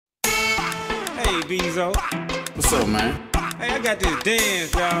Hey, Bezzo. What's up, man? Hey, I got this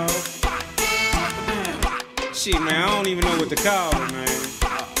dance, dog. Shit, man, I don't even know what to call it, man.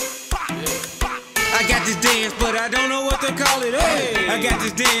 I got this dance, but I don't know what to call it. Hey, I got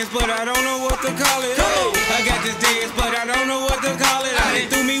this dance, but I don't know what to call it. Hey, I got this dance, but I don't know what to call it. I done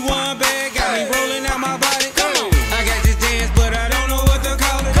threw me one bag, got me rolling out my body. Come on. I got this dance, but I don't know what to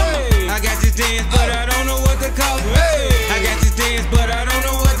call it. Hey, I got this dance, but I don't know what to call it. Hey, I got this dance, but I don't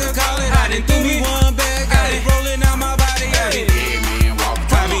know what to call it. I done threw me one bag, got me rolling out my body. Hey, Dead man walk.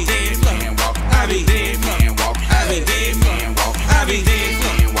 I be dead man walk. I be dead man walk. I be dead man walk. I be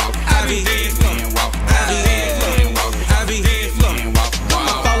dead man walk. I be dead man walk. I be dead man walk. I be dead man walk.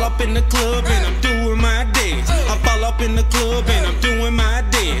 I fall up in the club and I'm doing my dance. I fall up in the club and I'm doing my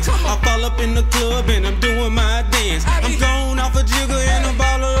dance. I fall up in the club and I'm doing my dance. I'm going off a jigger and a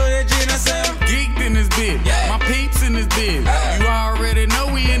ball of that gin. I say I'm Geeked in this bitch, my peeps in this bitch. You already know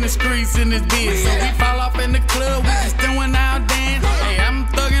we in the streets in this bitch. So we fall off in the club, we just doing our dance. Hey, I'm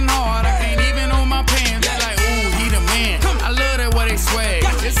thugging hard, I can't even on my pants. They like, ooh, he the man. I love that way they swag.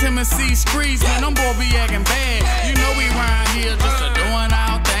 It's him and C Streets, man, them boy be acting bad. You know we round here just doing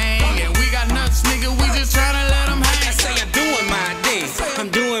our thing. And we got nuts, nigga, we just tryna let them hang. I say I'm doing my dance. I'm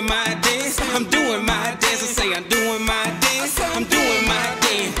doing my dance. I'm doing my dance. I say I'm doing my dance. I'm doing my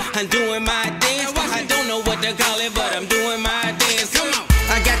dance. I'm doing my dance. I don't know what to call it, but I'm doing my dance. Come on.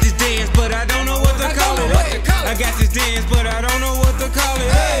 I got this dance, but I don't know what to call it. I got this dance, but I don't know what to call it.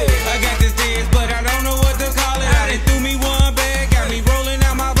 Hey, I got this dance, but I don't know what to call it. I done threw me one bag, got me rolling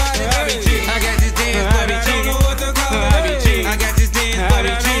out my body. I got this dance, but I don't know what to call it. I got this dance, but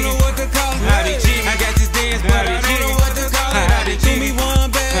I don't know what to call it. I got this dance, but I don't know what to call it. I done threw me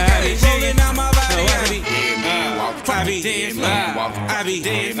one bag, got me rolling out my body. Dead man walk. I be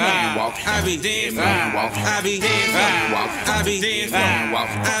dead man walk. I be dead man walk. I be dead man walk. I be dead man walk. I be dead man walk.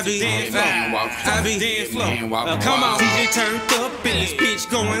 I be dead man walk. I be dead flow. Come on, DJ turned up and this bitch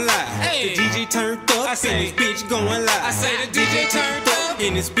going live. The DJ turned up and this bitch going live. I say the DJ turned up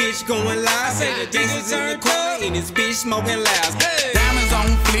and this bitch going live. I say the DJ turned up and this bitch smoking loud. Diamonds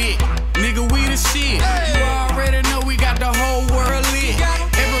on flick, nigga, we the shit. You already know we got the whole world lit.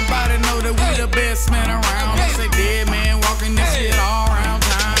 Everybody know that we the best man around. I say dead man walking this shit all around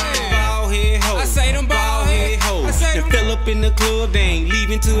town. Bald head hoes. I say them bald head hoes. They fill up in the club, they ain't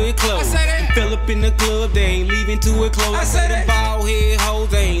leaving till it close. They fill up in the club, they ain't leaving till it close. I say them bald head hoes,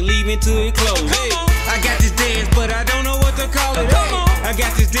 they ain't leaving till it close. Hey, I got this dance, but I don't know what to call it. Hey, I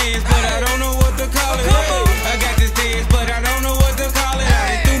got this dance, but I don't know what to call it. Hey, I got this dance, but I don't know what to call it.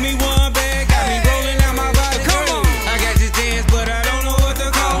 I done threw me one bag, got me rolling out my body. Come on, I got this dance, but I don't know what to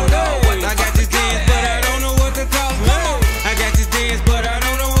call it. I got this dance, but I don't know what to call it. I got this dance, but I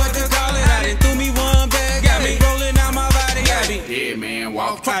don't know what to call it. I done threw me one bag, got me rolling out my body. Dead man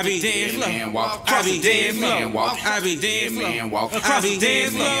walk. I be dead man walk. I be dead man walk. I be dead man walk. I be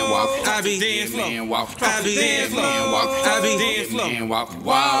dead man walk. I be dead man walk. I be dead man walk. I be dead man walk.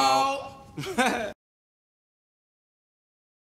 Wow.